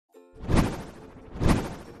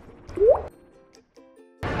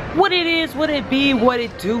What it is, what it be, what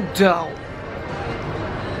it do.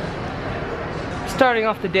 Starting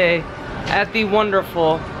off the day at the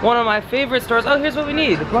wonderful, one of my favorite stores. Oh, here's what we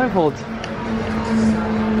need, blindfolds.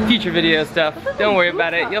 Future video stuff, don't worry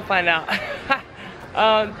about it, you'll find out.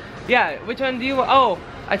 Yeah, which one do you want? Oh,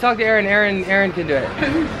 I talked to Aaron can do it.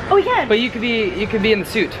 Oh yeah. But you could be in the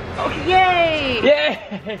suit. Oh, yay!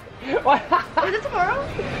 Yay! Oh, is it tomorrow?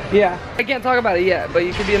 Yeah, I can't talk about it yet, but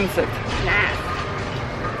you could be in the suit. Nice.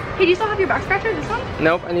 Hey, do you still have your back scratcher, this one?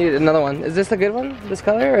 Nope, I need another one. Is this the good one? This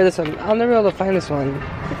color or this one? I'll never be able to find this one.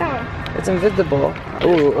 What's that one? It's invisible.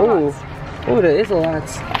 Ooh, ooh. Ooh, there is a lot.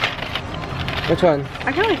 Which one?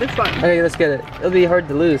 I kinda like this one. Okay, let's get it. It'll be hard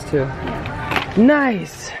to lose too. Yeah.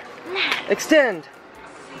 Nice! Extend!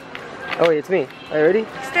 Oh wait, it's me. Are you ready?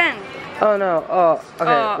 Extend. Oh no, oh,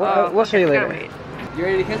 okay. We'll show you later. Wait. You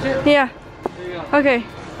ready to catch it? Yeah. There you go. Okay.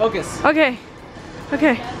 Focus. Okay.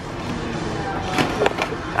 Okay.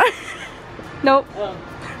 Nope. Oh.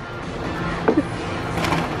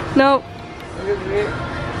 Nope. Okay,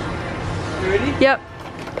 you ready? Yep.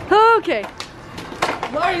 Okay.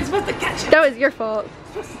 Laurie, you're supposed to catch it. That was your fault.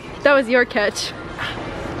 That was your catch.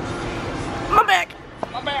 My back.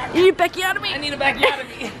 My back. You need a bacchiotomy. I need a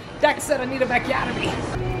bacchiotomy. Dak said I need a bacchiotomy.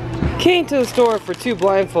 Came to the store for 2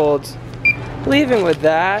 blindfolds. Leaving with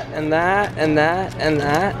that, and that, and that, and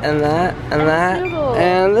that, and that, and that,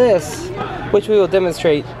 and this, which we will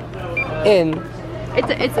demonstrate in.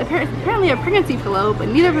 It's apparently a pregnancy pillow, but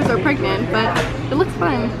neither of us are pregnant, but it looks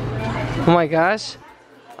fun. Oh my gosh.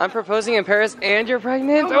 I'm proposing in Paris and you're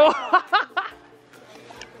pregnant? Oh.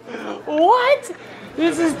 What?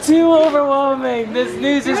 This is too overwhelming. This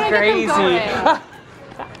news is crazy.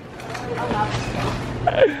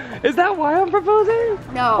 Is that why I'm proposing?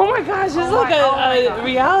 No. Oh my gosh, this is like a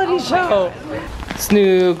reality show.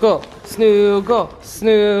 Snoogle, snoogle,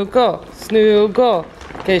 snoogle, snoogle.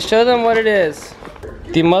 Okay, show them what it is.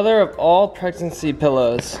 The mother of all pregnancy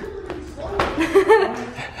pillows.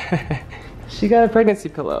 She got a pregnancy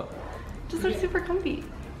pillow. Just looks super comfy.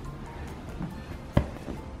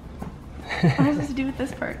 What am I supposed to do with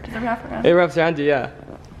this part? Does it wrap around? It wraps around you, yeah.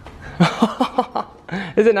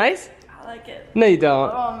 Is it nice? I like it. No, you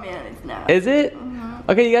don't. Oh man, it's nice. Is it?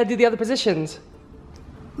 Mm-hmm. Okay, you gotta do the other positions.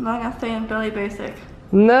 I'm not gonna stay in belly basic.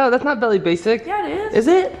 No, that's not belly basic. Yeah, it is. Is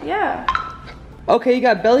it? Yeah. Okay, you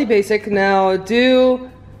got belly basic. Now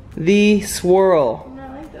do the swirl. No, I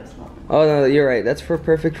like this one. Oh no, you're right. That's for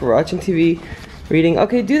perfect for watching TV, reading.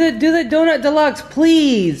 Okay, do the donut deluxe,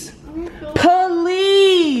 please.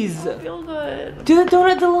 Please. I feel good. Do the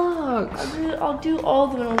donut deluxe. I'll do all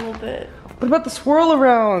of them in a little bit. What about the swirl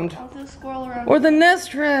around? I'll do the swirl around. Or the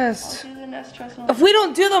nest rest? I'll do the nest dress one. If we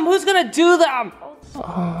don't do them, who's gonna do them?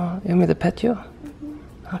 Oh, you want me to pet you?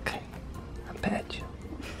 Mm-hmm. Okay, I'll pet you.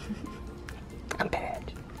 I'll pet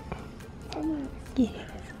you. Yes.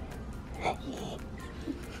 Yes.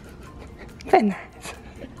 Very nice.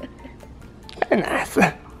 Very nice.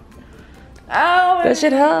 Oh, That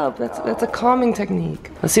should help. That's a calming technique.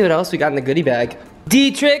 Let's see what else we got in the goodie bag.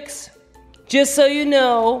 D-Tricks, just so you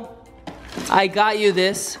know, I got you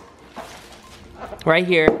this right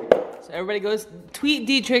here. So everybody goes tweet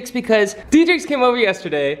D-Tricks because D-Tricks came over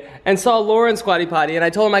yesterday and saw Lauren Squatty Potty and I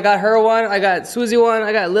told him I got her one, I got Susie one,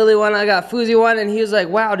 I got Lily one, I got Foozy one, and he was like,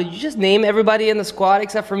 wow, did you just name everybody in the squad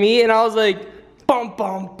except for me? And I was like, bum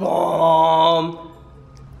bum bum.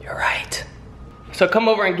 You're right. So come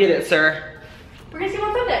over and get it, sir. we're gonna see you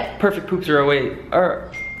on Sunday. Perfect poops are awaiting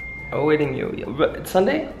you. But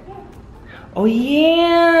Sunday? Yeah. Oh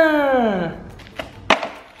yeah!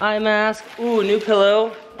 Eye mask. Ooh, new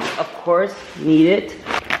pillow. Of course, need it.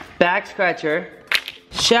 Back scratcher.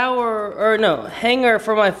 Shower, or no, hanger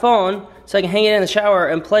for my phone so I can hang it in the shower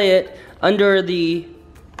and play it under the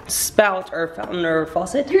spout or fountain or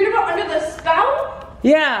faucet. You're gonna go under the spout?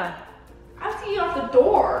 Yeah. I see you off the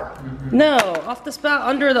door. No, off the spout,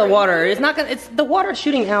 under the water. It's not gonna, it's the water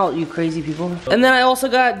shooting out, you crazy people. And then I also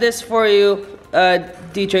got this for you,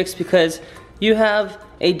 D-Tricks, because you have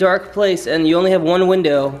a dark place and you only have one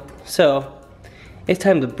window. So, it's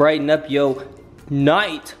time to brighten up your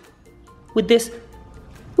night with this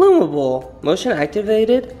Lumable motion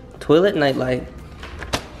activated toilet nightlight.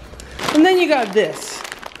 And then you got this.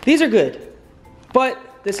 These are good, but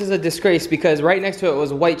this is a disgrace because right next to it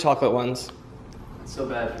was white chocolate ones. It's so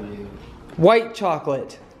bad for you. White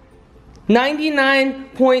chocolate.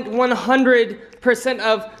 99.100%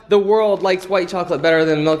 of the world likes white chocolate better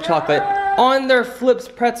than milk chocolate on their Flips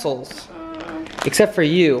pretzels. Except for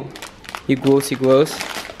you, you glossy gloss.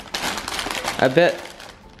 I bet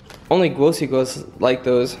only glossy gloss like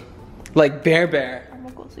those. Like Bear Bear. I'm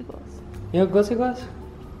a glossy gloss. You know glossy gloss?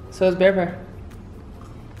 So is Bear Bear.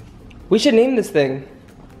 We should name this thing.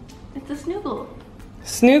 It's a snoogle.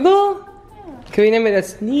 Snoogle? Yeah. Can we name it a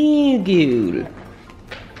Snoogle?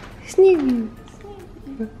 Snoogle.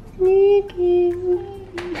 Snoogle.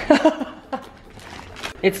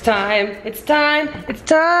 It's time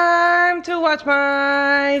to watch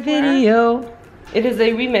my video. It is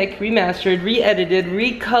a remake, remastered, re-edited,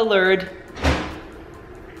 recolored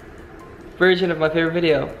version of my favorite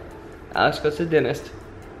video. Alex goes to the dentist.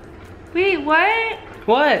 Wait, what?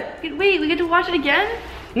 What? Wait, we get to watch it again?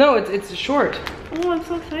 No, it's short. Oh, I'm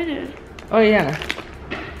so excited. Oh yeah.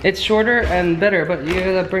 It's shorter and better, but you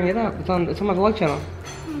gotta bring it up. It's on my vlog channel.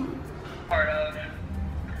 Part of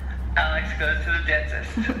Alex goes to the dentist.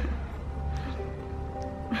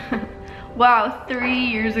 Wow, 3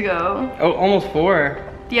 years ago. Oh, almost 4.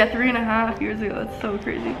 Yeah, 3.5 years ago. That's so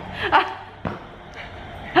crazy.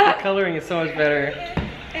 The coloring is so much better.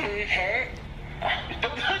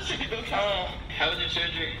 How was your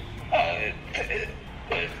surgery? It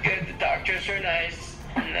was good. The doctors were nice.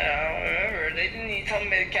 Now, remember, they didn't even tell me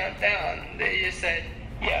to count down. They just said,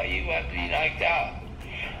 yeah, you have to be knocked out.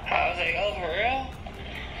 I was like, oh, for real?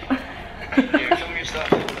 Here, show me your stuff.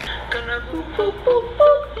 Gonna poop, poop, poop,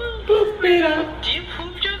 poop, poop, poop it up. Do you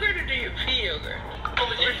poop yogurt or do you pee yogurt?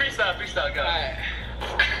 Freestyle, go. Alright.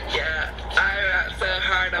 Yeah, I rap so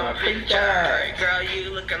hard, I'm a preacher. Girl, you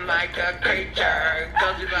looking like a creature.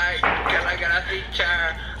 Girls be like, girl, I got a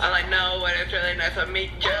feature. I'm like, no, but it's really nice to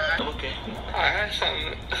meet ya. Okay. I have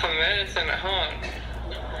some medicine at home.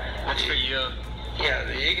 What's for you? Yeah,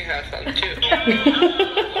 you can have some too.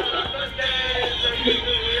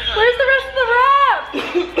 Where's the rest of the rap?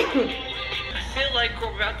 I feel like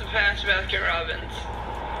we're about to pass Baskin Robbins.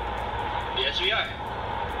 Yes, we are.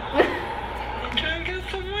 Can I get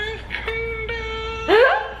some ice cream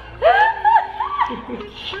now? I'm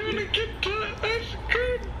trying to get to the ice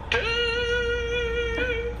cream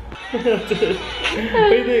What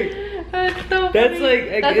do you think? That's so funny. That's like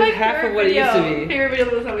That's it's my half of what it used to be. Favorite video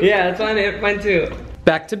of this Yeah, that's mine too.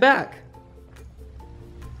 Back to back.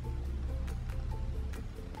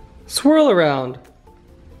 Swirl around.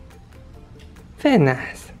 Very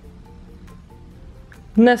nice.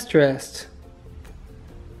 Nest rest.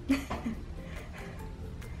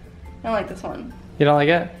 I don't like this one. You don't like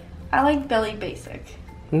it? I like Belly Basic.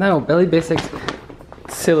 No, Belly Basic's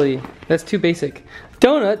silly. That's too basic.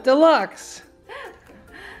 Donut Deluxe.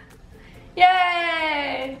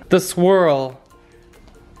 Yay! The swirl.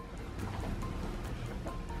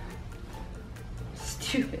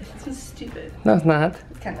 Stupid. This was stupid. No, it's not.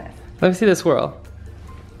 It's kind of nice. Let me see the swirl.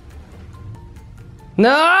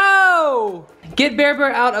 No! Get Bear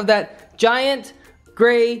Bear out of that giant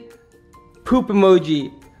gray poop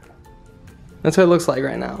emoji. That's what it looks like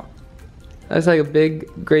right now. That's like a big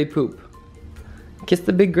gray poop. Kiss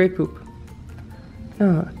the big gray poop.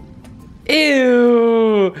 No.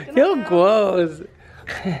 Ew! You're gross.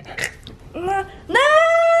 No!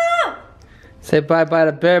 Say bye-bye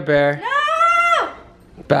to Bear Bear. No!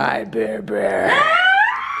 Bye, Bear Bear.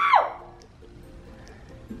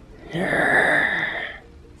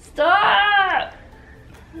 Stop!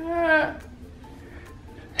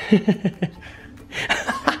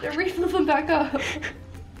 They're reflipping back up.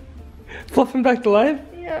 Fluffing back to life?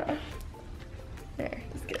 Yeah. There,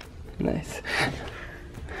 that's good. Nice.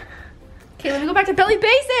 Okay, let me go back to Belly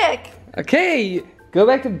Basic. Okay, go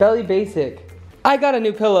back to Belly Basic. I got a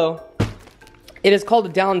new pillow. It is called a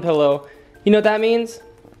down pillow. You know what that means?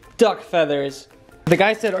 Duck feathers. The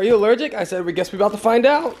guy said, are you allergic? I said, we guess we're about to find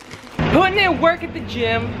out. Putting in work at the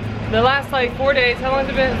gym. The last like 4 days. How long has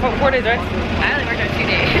it been? 4 days, right? I only worked on 2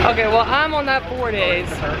 days. Okay, well I'm on that 4 days.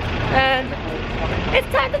 And it's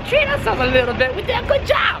time to treat ourselves a little bit. We did a good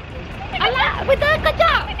job. We did a good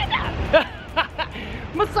job.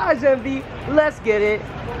 Massage envy. Let's get it.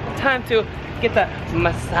 Time to get the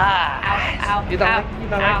massage. Ow, You don't ow, like it? You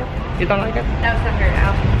don't ow. like it? You don't like it? That was not hurt.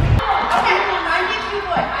 Ow. Okay, I'm be a cute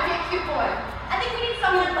boy. I'm be a cute boy. I think we need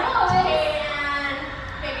someone like tan,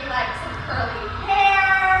 maybe like some curly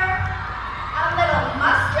hair, a little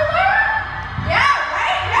muscular. Yeah,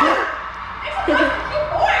 right? Yeah. Make some nice cute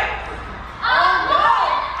boys. Oh no!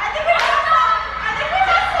 I think we got some. I think we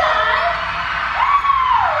got some.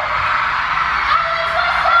 Alex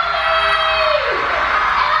Wassabi! And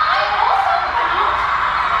I also found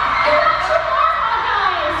two more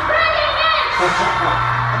guys. Bring it in.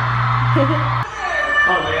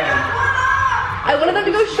 I wanted them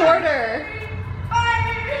to go shorter. I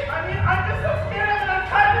mean, I'm just so scared that I'm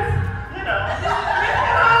trying to, you know.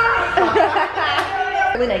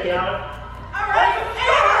 Really naked. Alright,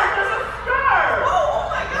 and there's a scar.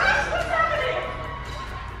 Oh my gosh, what's happening?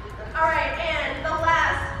 Alright, and the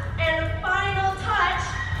last and final touch.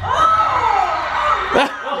 Oh!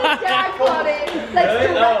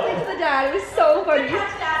 funny. Good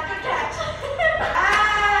catch, Dad. Good catch.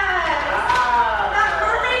 That's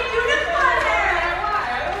perfect. Do this one there.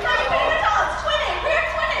 No, you put it on. Twinning. We're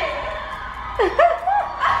twinning.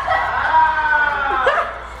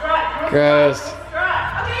 Gross. Okay,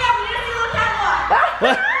 yeah, we need to see a little catwalk.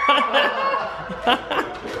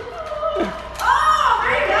 Oh,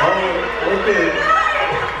 very good.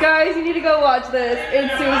 Guys, you need to go watch this.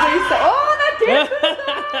 It's Susie's. Oh, that dance.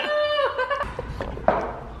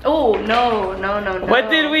 Oh no. What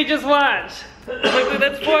did we just watch?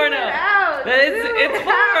 That's 4 now. Out. It's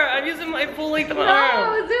 4. I'm using my full length of my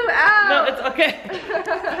arm. No, zoom out. No, it's okay.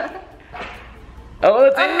 Oh,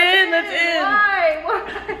 it's in. That's in. Why?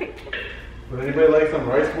 Would anybody like some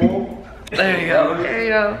rice bowl? There you go. There you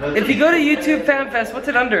go. If you go to YouTube Fan Fest, what's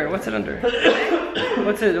it under? What's the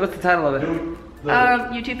title of it?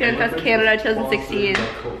 YouTube Fan Fest Canada 2016.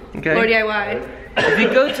 Okay. Lord DIY. If you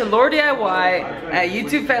go to Lord DIY at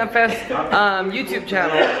YouTube Fan Fest YouTube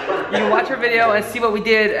channel, you can watch our video and see what we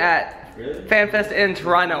did at Fan Fest in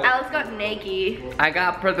Toronto. Alex got Nike. I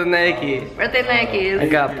got pretty naked. Birthday Nikes. I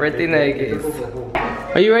got pretty naked.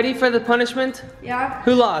 Are you ready for the punishment? Yeah.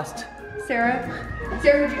 Who lost? Sarah.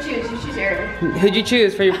 Sarah, who'd you choose? You choose Aaron. Who'd you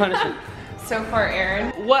choose for your punishment? So far,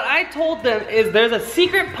 Aaron. What I told them is there's a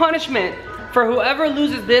secret punishment for whoever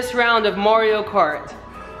loses this round of Mario Kart.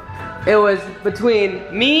 It was between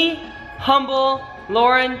me, Humble,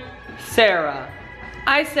 Lauren, Sarah.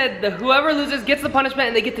 I said that whoever loses gets the punishment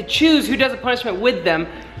and they get to choose who does the punishment with them.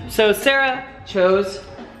 So Sarah chose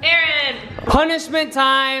Aaron. punishment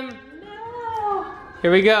time. No.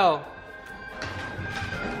 Here we go.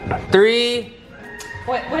 3.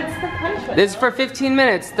 What's the punishment? This is for 15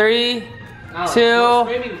 minutes. 3, 2,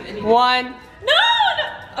 1. No.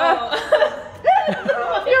 Oh.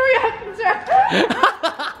 Your reactions are.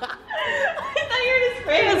 I thought you were just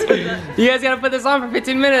spraying us with this. You guys gotta put this on for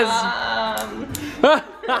 15 minutes.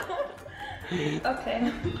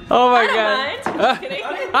 Okay. Oh my I don't god. mind. Just kidding.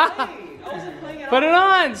 Put it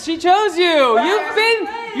on. She chose you.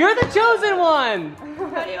 You're the chosen one.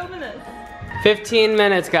 How do you open this? 15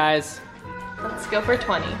 minutes, guys. Let's go for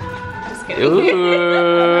 20. Just kidding. Ooh.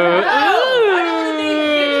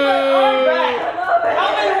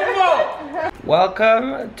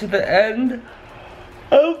 Welcome to the end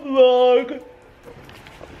of vlog.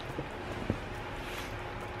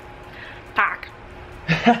 Pack.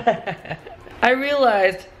 I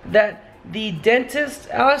realized that the dentist,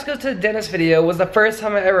 Alex Goes to the Dentist video was the first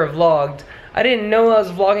time I ever vlogged. I didn't know I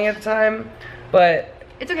was vlogging at the time, but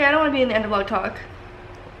It's okay, I don't want to be in the end of vlog talk.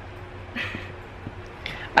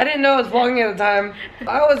 I didn't know I was vlogging at the time.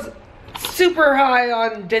 I was super high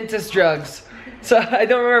on dentist drugs, so I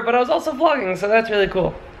don't remember, but I was also vlogging, so that's really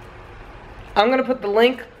cool. I'm gonna put the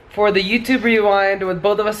link for the YouTube Rewind with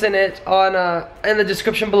both of us in it on in the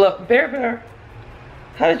description below. Bear,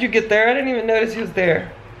 how did you get there? I didn't even notice he was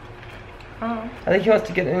there. Oh. I think he wants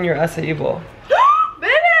to get in your acai bowl.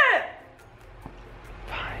 Bennett!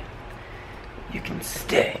 Fine, you can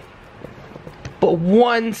stay. But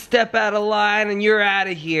one step out of line and you're out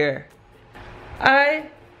of here. I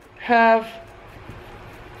have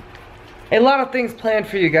a lot of things planned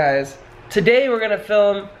for you guys. Today we're gonna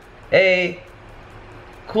film a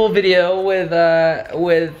cool video with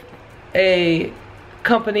a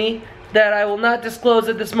company that I will not disclose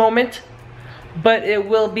at this moment, but it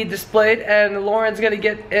will be displayed, and Lauren's gonna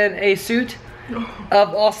get in a suit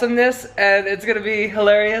of awesomeness and it's gonna be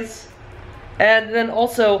hilarious. And then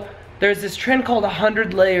also there's this trend called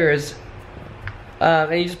 100 layers.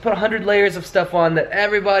 And you just put 100 layers of stuff on that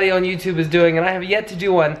everybody on YouTube is doing, and I have yet to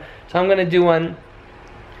do one. So I'm gonna do one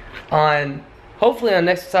on, hopefully on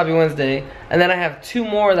next Wassabi Wednesday. And then I have 2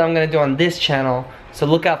 more that I'm gonna do on this channel. So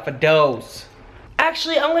look out for those.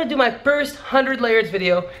 Actually, I'm gonna do my first 100 layers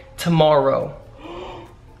video tomorrow.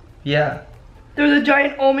 Yeah. There's a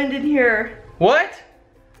giant almond in here. What?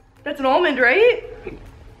 That's an almond, right?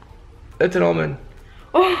 That's an almond.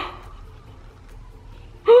 Oh.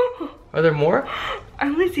 Are there more? I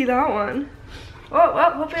only see that one. Oh,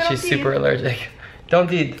 well, hopefully I don't She's see. super allergic. Don't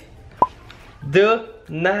did. Do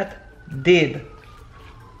not did.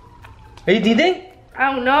 Are you deeding?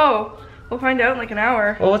 I don't know. We'll find out in like an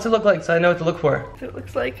hour. Well, what's it look like so I know what to look for? That's what it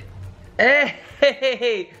looks like.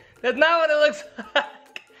 Hey, that's not what it looks like.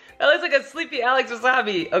 That looks like a sleepy Alex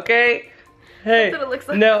Wassabi, okay? Hey. That's what it looks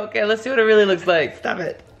like. No, okay, let's see what it really looks like. Stop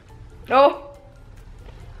it. Oh.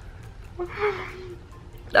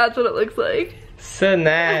 That's what it looks like. So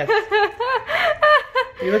nice.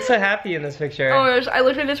 You look so happy in this picture. Oh my gosh, I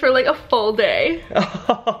looked at this for like a full day.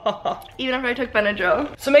 Even after I took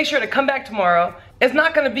Benadryl. So make sure to come back tomorrow. It's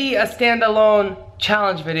not gonna be a standalone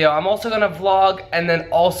challenge video. I'm also gonna vlog and then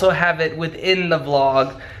also have it within the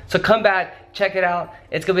vlog. So come back, check it out.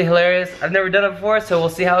 It's gonna be hilarious. I've never done it before, so we'll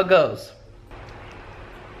see how it goes.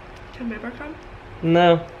 Can I come?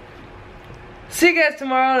 No. See you guys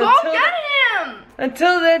tomorrow. Go get him!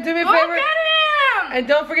 Until then, do me a Go favor. get him! And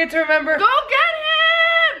don't forget to remember. Go get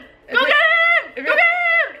him! Go get him! Go get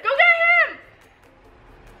him! Go get him!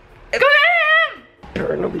 Go get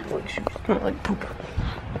him! Nobody likes you. I don't like poop.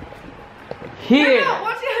 Here.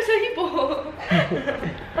 Watch the people.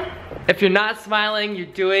 If you're not smiling, you're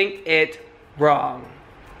doing it wrong.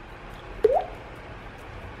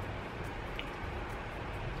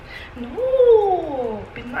 No,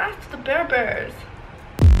 be nice to the Bear Bears.